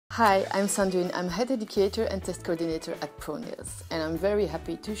Hi, I'm Sandrine. I'm Head Educator and Test Coordinator at ProNails, and I'm very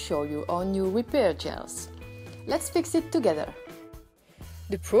happy to show you our new repair gels. Let's fix it together!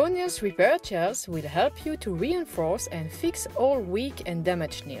 The ProNails repair gels will help you to reinforce and fix all weak and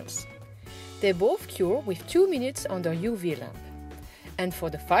damaged nails. They both cure with 2 minutes under UV lamp. And for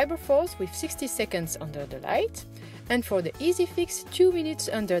the fiber force with 60 seconds under the light, and for the easy fix 2 minutes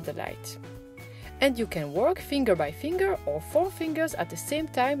under the light. And you can work finger by finger or 4 fingers at the same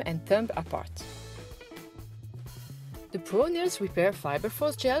time and thumb apart. The ProNails Repair Fiber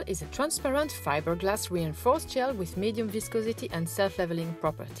Force Gel is a transparent fiberglass reinforced gel with medium viscosity and self-leveling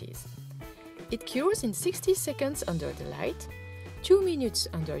properties. It cures in 60 seconds under the light, 2 minutes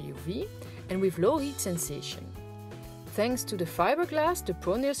under UV, and with low heat sensation. Thanks to the fiberglass, the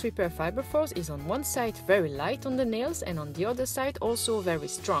ProNails Repair Fiber Force is on one side very light on the nails and on the other side also very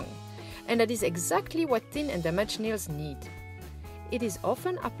strong. And that is exactly what thin and damaged nails need. It is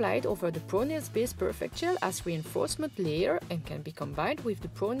often applied over the ProNails Base Perfect Gel as reinforcement layer and can be combined with the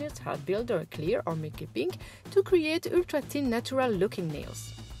ProNails Hard Builder Clear or Milky Pink to create ultra-thin natural looking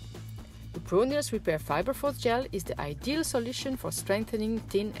nails. The ProNails Repair Fiber Force Gel is the ideal solution for strengthening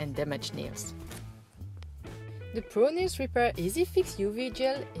thin and damaged nails. The ProNails Repair Easy Fix UV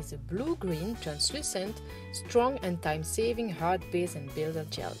Gel is a blue-green, translucent, strong and time-saving hard base and builder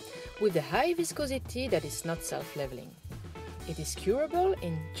gel with a high viscosity that is not self-leveling. It is curable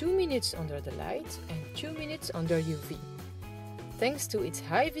in 2 minutes under the light and 2 minutes under UV. Thanks to its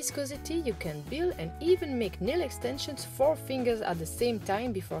high viscosity, you can build and even make nail extensions 4 fingers at the same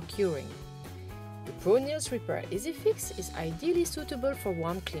time before curing. The ProNails Repair Easy Fix is ideally suitable for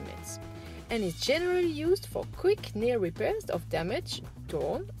warm climates and is generally used for quick nail repairs of damaged,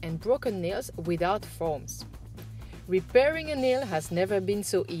 torn and broken nails without foams. Repairing a nail has never been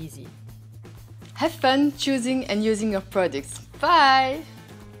so easy. Have fun choosing and using your products. Bye!